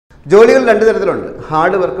ജോലികൾ രണ്ട് തരത്തിലുണ്ട്,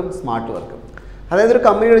 ഹാർഡ് വർക്കും സ്മാർട്ട് വർക്കും. അതായത് ഒരു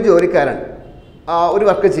കമ്പനിയുടെ ജോലിക്കാരൻ ഒരു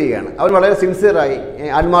വർക്ക് ചെയ്യുകയാണ്, അവർ വളരെ സിൻസിയറായി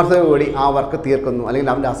ആത്മാർത്ഥതയോടുകൂടി ആ വർക്ക് തീർക്കുന്നു, അല്ലെങ്കിൽ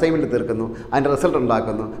അവൻ്റെ അസൈൻമെൻറ്റ് തീർക്കുന്നു, അതിൻ്റെ റിസൾട്ട്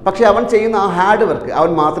ഉണ്ടാക്കുന്നു. പക്ഷേ അവൻ ചെയ്യുന്ന ആ ഹാർഡ് വർക്ക്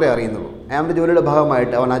അവൻ മാത്രമേ അറിയുന്നുള്ളൂ. അവൻ്റെ ജോലിയുടെ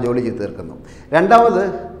ഭാഗമായിട്ട് അവൻ ആ ജോലി ചെയ്ത് തീർക്കുന്നു. രണ്ടാമത്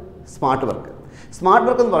സ്മാർട്ട് വർക്ക്. സ്മാർട്ട്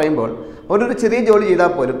വർക്ക് എന്ന് പറയുമ്പോൾ അവനൊരു ചെറിയ ജോലി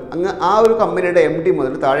ചെയ്താൽ പോലും അങ്ങ് ആ ഒരു കമ്പനിയുടെ MD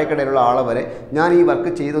മുതൽ താഴേക്കിടയിലുള്ള ആളെ വരെ ഞാൻ ഈ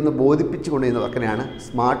വർക്ക് ചെയ്തൊന്ന് ബോധിപ്പിച്ചു കൊണ്ടുവരുന്ന വർക്കിനെയാണ്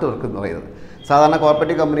സ്മാർട്ട് വർക്ക് എന്ന് പറയുന്നത്. സാധാരണ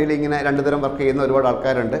കോർപ്പറേറ്റ് കമ്പനിയിൽ ഇങ്ങനെ രണ്ട് തരം വർക്ക് ചെയ്യുന്ന ഒരുപാട്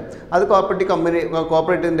ആൾക്കാരുണ്ട്. അത്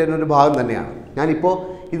കോർപ്പറേറ്റിൻ്റെ ഒരു ഭാഗം തന്നെയാണ്. ഞാനിപ്പോൾ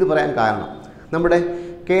ഇത് പറയാൻ കാരണം നമ്മുടെ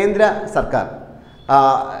കേന്ദ്ര സർക്കാർ,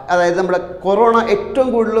 അതായത് നമ്മുടെ കൊറോണ ഏറ്റവും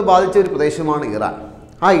കൂടുതൽ ബാധിച്ച ഒരു പ്രദേശമാണ് ഇറാൻ.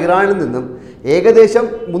 ആ ഇറാനിൽ നിന്നും ഏകദേശം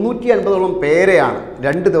 350ഓളം പേരെയാണ്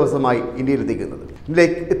 2 ദിവസമായി ഇന്ത്യയിൽ എത്തിക്കുന്നത്.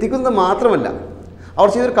 എത്തിക്കുന്നത് മാത്രമല്ല, അവർ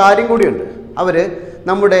ചെയ്തൊരു കാര്യം കൂടിയുണ്ട്. അവർ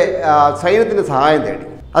നമ്മുടെ സൈന്യത്തിൻ്റെ സഹായം തേടി.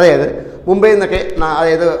 അതായത് മുംബൈയിൽ നിന്നൊക്കെ,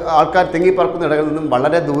 അതായത് ആൾക്കാർ തിങ്ങിപ്പറക്കുന്ന ഇടങ്ങളിൽ നിന്നും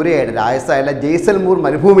വളരെ ദൂരെയായിട്ട് രാജസ്ഥാനിലെ ജയ്സൽമൂർ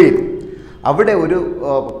മരുഭൂമിയിൽ അവിടെ ഒരു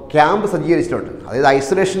ക്യാമ്പ് സജ്ജീകരിച്ചിട്ടുണ്ട്. അതായത്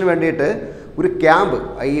ഐസൊലേഷന് വേണ്ടിയിട്ട് ഒരു ക്യാമ്പ്,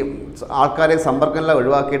 ഈ ആൾക്കാരെ സമ്പർക്കമെല്ലാം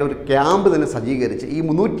ഒഴിവാക്കിയിട്ട് ഒരു ക്യാമ്പ് തന്നെ സജ്ജീകരിച്ച് ഈ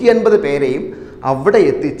 350 പേരെയും അവിടെ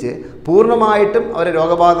എത്തിച്ച് പൂർണ്ണമായിട്ടും അവർ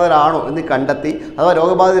രോഗബാധിതരാണോ എന്ന് കണ്ടെത്തി, അഥവാ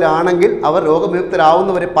രോഗബാധിതരാണെങ്കിൽ അവർ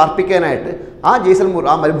രോഗവിമുക്തരാവുന്നവരെ പാർപ്പിക്കാനായിട്ട് ആ ജയ്സൽമൂർ,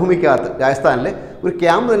 ആ മരുഭൂമിക്കകത്ത് രാജസ്ഥാനിൽ ഒരു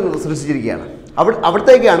ക്യാമ്പ് തന്നെ സൃഷ്ടിച്ചിരിക്കുകയാണ്.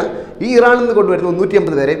 അവിടത്തേക്കാണ് ഈ ഇറാനിൽ നിന്ന് കൊണ്ടുവരുന്ന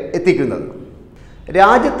 350 പേരെ എത്തിക്കുന്നത്.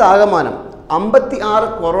 രാജ്യത്താകമാനം 56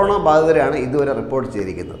 കൊറോണ ബാധിതരാണ് ഇതുവരെ റിപ്പോർട്ട്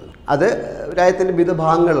ചെയ്തിരിക്കുന്നത്. അത് രാജ്യത്തിൻ്റെ വിവിധ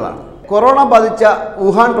ഭാഗങ്ങളിലാണ്. കൊറോണ ബാധിച്ച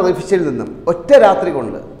വുഹാൻ പ്രവിശ്യയിൽ നിന്നും ഒറ്റ രാത്രി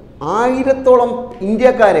കൊണ്ട് 1000ഓളം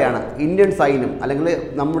ഇന്ത്യക്കാരെയാണ് ഇന്ത്യൻ സൈന്യം അല്ലെങ്കിൽ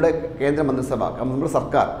നമ്മുടെ കേന്ദ്ര മന്ത്രിസഭ, നമ്മുടെ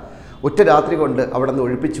സർക്കാർ ഒറ്റ രാത്രി കൊണ്ട് അവിടെ നിന്ന്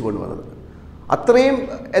ഒഴിപ്പിച്ചു കൊണ്ടുവന്നത്. അത്രയും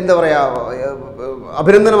എന്താ പറയുക,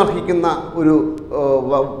 അഭിനന്ദനമർഹിക്കുന്ന ഒരു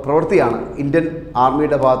പ്രവൃത്തിയാണ് ഇന്ത്യൻ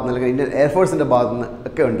ആർമിയുടെ ഭാഗത്തു നിന്ന് അല്ലെങ്കിൽ ഇന്ത്യൻ എയർഫോഴ്സിൻ്റെ ഭാഗത്തു നിന്ന്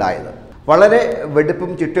ഒക്കെ ഉണ്ടായത്. വളരെ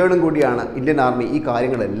വെടുപ്പും ചിട്ടയോടും കൂടിയാണ് ഇന്ത്യൻ ആർമി ഈ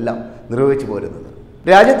കാര്യങ്ങളെല്ലാം നിർവഹിച്ചു പോരുന്നത്.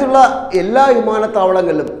 രാജ്യത്തുള്ള എല്ലാ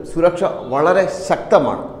വിമാനത്താവളങ്ങളിലും സുരക്ഷ വളരെ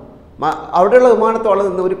ശക്തമാണ്. അവിടെയുള്ള വിമാനത്താവളം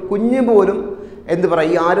നിന്ന് ഒരു കുഞ്ഞ് പോലും എന്ത്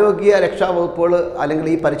പറയുക, ഈ ആരോഗ്യ രക്ഷാ വകുപ്പുകൾ അല്ലെങ്കിൽ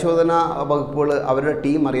ഈ പരിശോധനാ വകുപ്പുകൾ അവരുടെ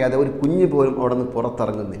ടീം അറിയാതെ ഒരു കുഞ്ഞ് പോലും അവിടെ നിന്ന്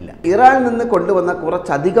പുറത്തിറങ്ങുന്നില്ല. ഇറാനിൽ നിന്ന് കൊണ്ടുവന്ന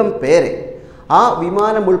കുറച്ചധികം പേരെ ആ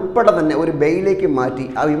വിമാനം ഉൾപ്പെടെ തന്നെ ഒരു ബേയിലേക്ക് മാറ്റി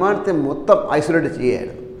ആ വിമാനത്തെ മൊത്തം ഐസൊലേറ്റ്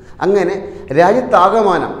ചെയ്യുകയായിരുന്നു. അങ്ങനെ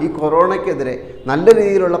രാജ്യത്താകമാനം ഈ കൊറോണയ്ക്കെതിരെ നല്ല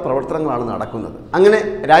രീതിയിലുള്ള പ്രവർത്തനങ്ങളാണ് നടക്കുന്നത്. അങ്ങനെ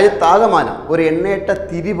രാജ്യത്താകമാനം ഒരു എണ്ണയിട്ട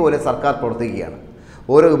തിരി പോലെ സർക്കാർ പ്രവർത്തിക്കുകയാണ്.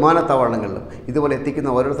 ഓരോ വിമാനത്താവളങ്ങളിലും ഇതുപോലെ എത്തിക്കുന്ന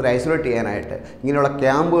ഓരോരുത്തരെ ഐസൊലേറ്റ് ചെയ്യാനായിട്ട് ഇങ്ങനെയുള്ള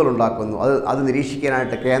ക്യാമ്പുകൾ ഉണ്ടാക്കുന്നു. അത്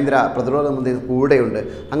നിരീക്ഷിക്കാനായിട്ട് കേന്ദ്ര പ്രതിരോധ മന്ത്രി കൂടെയുണ്ട്.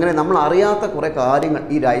 അങ്ങനെ നമ്മൾ അറിയാത്ത കുറേ കാര്യങ്ങൾ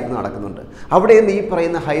ഈ രാജ്യത്ത് നടക്കുന്നുണ്ട്. അവിടെയൊന്നും ഈ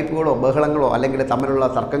പറയുന്ന ഹൈപ്പുകളോ ബഹളങ്ങളോ അല്ലെങ്കിൽ തമ്മിലുള്ള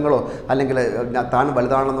തർക്കങ്ങളോ അല്ലെങ്കിൽ താൻ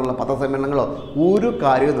വലുതാണെന്നുള്ള പത്രസമ്മേളനങ്ങളോ ഒരു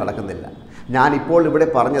കാര്യവും നടക്കുന്നില്ല. ഞാനിപ്പോൾ ഇവിടെ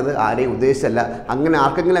പറഞ്ഞത് ആരെയും ഉദ്ദേശിച്ചല്ല. അങ്ങനെ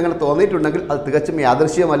ആർക്കെങ്കിലും അങ്ങനെ തോന്നിയിട്ടുണ്ടെങ്കിൽ അത് തികച്ചും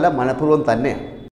യാദൃശ്യമല്ല, മനഃപൂർവ്വം തന്നെയാണ്.